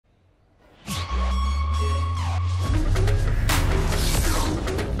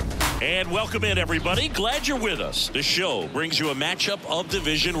And welcome in, everybody. Glad you're with us. The show brings you a matchup of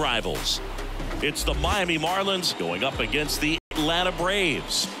division rivals. It's the Miami Marlins going up against the Atlanta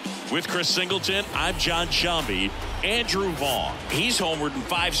Braves. With Chris Singleton, I'm John Sciambi. Andrew Vaughn, he's homered in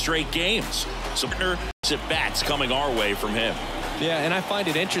 5 straight games. Some at-bats coming our way from him. Yeah, and I find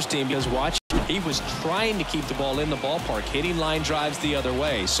it interesting because he was trying to keep the ball in the ballpark, hitting line drives the other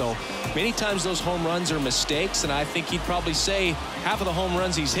way. So many times those home runs are mistakes, and I think he'd probably say half of the home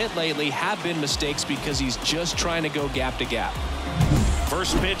runs he's hit lately have been mistakes because he's just trying to go gap to gap.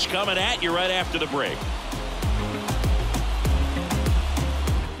 First pitch coming at you right after the break.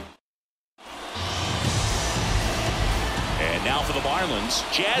 And now for the Marlins,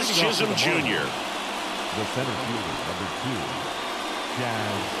 Jazz Chisholm Jr. The center fielder, number 2,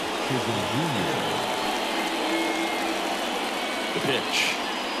 Jazz Chisholm Jr. The pitch.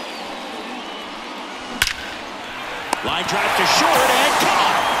 Line drive to short and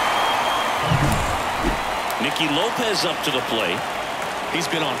caught. Nicky Lopez up to the plate. He's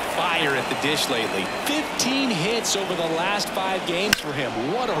been on fire at the dish lately. 15 hits over the last 5 games for him.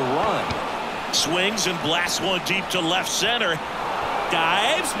 What a run. Swings and blasts one deep to left center.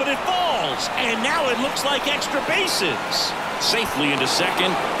 Dives, but it falls. And now it looks like extra bases. Safely into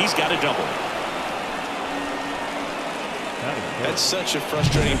second. He's got a double. That's such a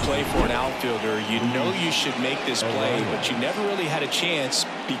frustrating play for an outfielder. You know you should make this play, but you never really had a chance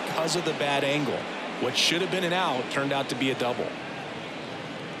because of the bad angle. What should have been an out turned out to be a double.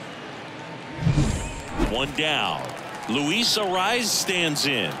 One down. Luis Arraez stands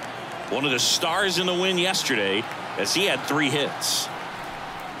in. One of the stars in the win yesterday as he had 3 hits.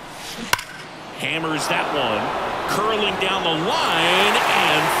 Hammers that one. Curling down the line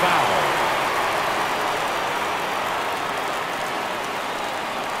and foul.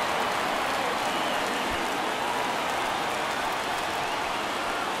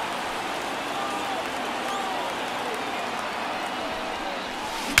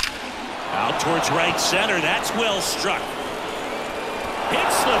 Out towards right center. That's well struck.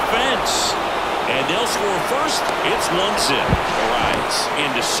 Hits the fence. And they'll score first. It's 1-0. Arraez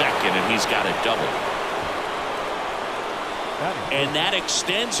into second, and he's got a double. And that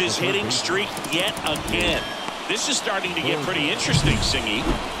extends his hitting streak yet again. This is starting to get pretty interesting, Singy.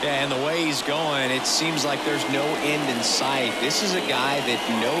 Yeah, and the way he's going, it seems like there's no end in sight. This is a guy that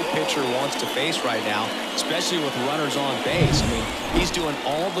no pitcher wants to face right now, especially with runners on base. I mean, he's doing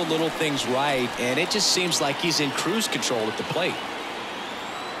all the little things right, and it just seems like he's in cruise control at the plate.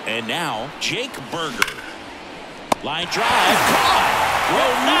 And now, Jake Burger. Line drive, caught!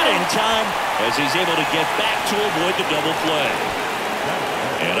 Well, not in time, as he's able to get back to avoid the double play.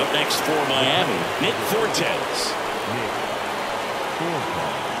 And up next for Miami, Nick Fortes.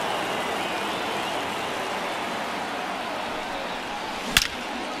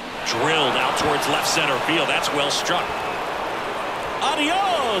 Drilled out towards left center field. That's well struck.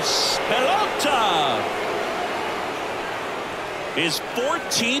 Adios, pelota. His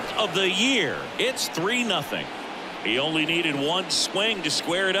 14th of the year. It's 3-0. He only needed 1 swing to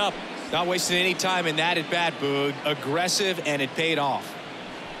square it up. Not wasting any time in that at bat, Boog. Aggressive, and it paid off.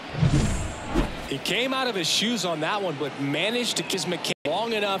 He came out of his shoes on that one, but managed to kiss McCann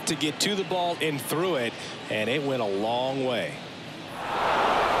long enough to get to the ball and through it, and it went a long way.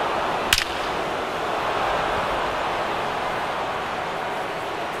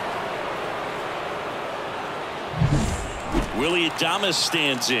 Willy Adames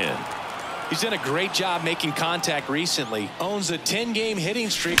stands in. He's done a great job making contact recently. Owns a 10-game hitting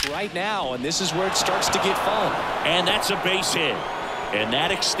streak right now, and this is where it starts to get fun. And that's a base hit. And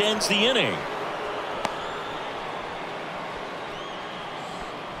that extends the inning.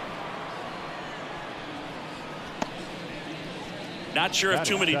 Not sure if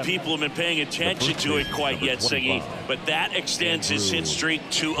too many people have been paying attention to it quite yet, Singy, but that extends his hit streak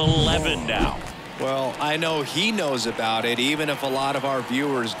to 11 now. Well, I know he knows about it, even if a lot of our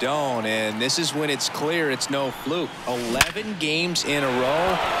viewers don't. And this is when it's clear it's no fluke. 11 games in a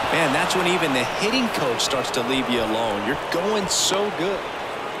row. Man, that's when even the hitting coach starts to leave you alone. You're going so good.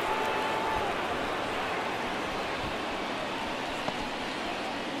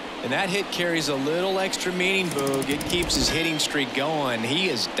 And that hit carries a little extra meaning, Boog. It keeps his hitting streak going. He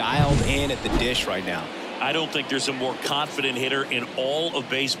is dialed in at the dish right now. I don't think there's a more confident hitter in all of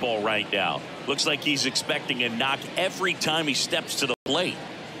baseball right now. Looks like he's expecting a knock every time he steps to the plate.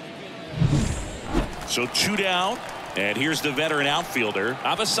 So 2 down, and here's the veteran outfielder,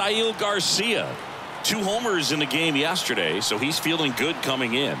 Avisail Garcia. 2 homers in the game yesterday, so he's feeling good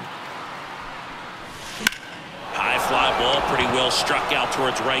coming in. High fly ball, pretty well struck out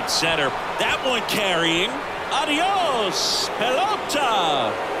towards right center. That one carrying. Adios,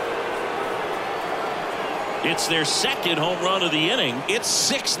 pelota. It's their second home run of the inning. It's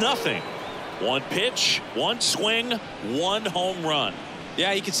 6-0. One pitch, one swing, one home run.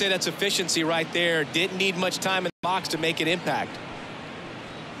 Yeah, you could say that's efficiency right there. Didn't need much time in the box to make an impact.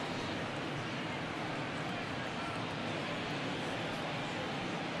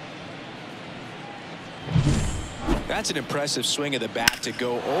 That's an impressive swing of the bat to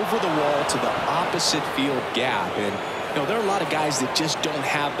go over the wall to the opposite field gap. And there are a lot of guys that just don't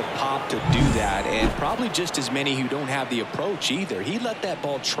have the pop to do that, and probably just as many who don't have the approach either. He let that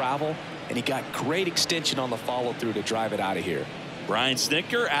ball travel, and he got great extension on the follow through to drive it out of here. Brian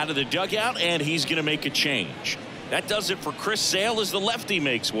Snitker out of the dugout, and he's going to make a change. That does it for Chris Sale as the lefty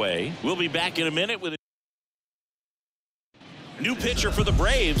makes way. We'll be back in a minute with a new pitcher for the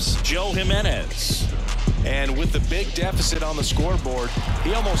Braves, Joe Jimenez. And with the big deficit on the scoreboard,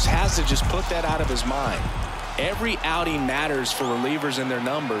 he almost has to just put that out of his mind. Every outing matters for relievers and their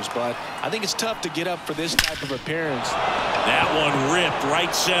numbers, but I think it's tough to get up for this type of appearance. That one ripped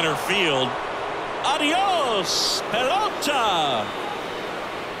right center field. Adios, pelota.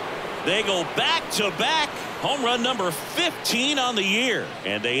 They go back-to-back. Home run number 15 on the year.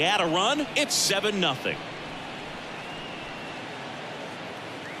 And they add a run. It's 7-0.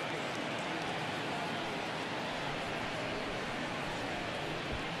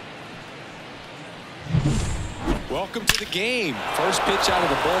 Welcome to the game. First pitch out of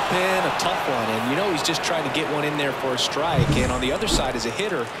the bullpen, a tough one. And he's just trying to get one in there for a strike. And on the other side, as a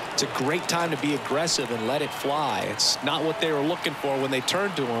hitter, it's a great time to be aggressive and let it fly. It's not what they were looking for when they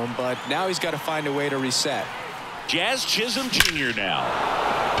turned to him, but now he's got to find a way to reset. Jazz Chisholm Jr. now.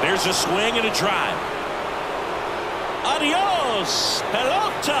 There's a swing and a drive. Adios,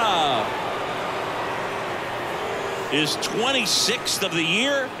 pelota. Is 26th of the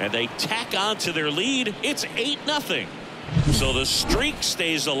year, and they tack on to their lead. It's 8-0. So the streak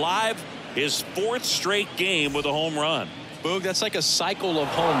stays alive. His 4th straight game with a home run. Boog, that's like a cycle of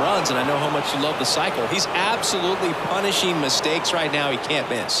home runs, and I know how much you love the cycle. He's absolutely punishing mistakes right now he can't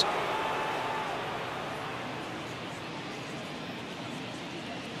miss.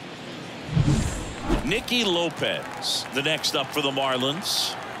 Nicky Lopez, the next up for the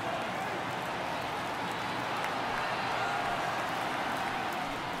Marlins.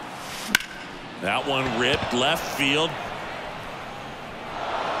 That one ripped left field.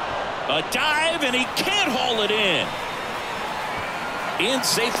 A dive, and he can't haul it in. In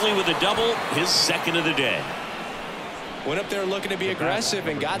safely with a double, his second of the day. Went up there looking to be aggressive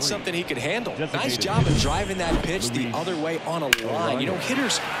and got something he could handle. Nice job of driving that pitch the other way on a line.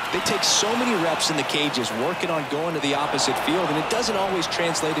 Hitters, they take so many reps in the cages working on going to the opposite field, and it doesn't always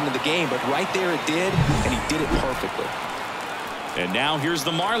translate into the game, but right there it did, and he did it perfectly. And now here's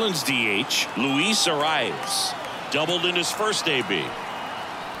the Marlins DH, Luis Arraez. Doubled in his first AB.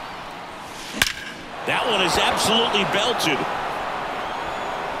 That one is absolutely belted.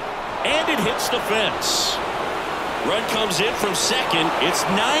 And it hits the fence. Run comes in from second. It's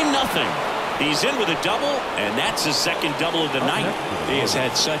 9-0. He's in with a double, and that's his second double of the night. He has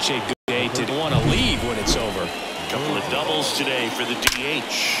had such a good day to want to leave when it's over. Couple of doubles today for the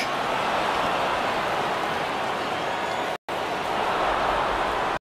DH.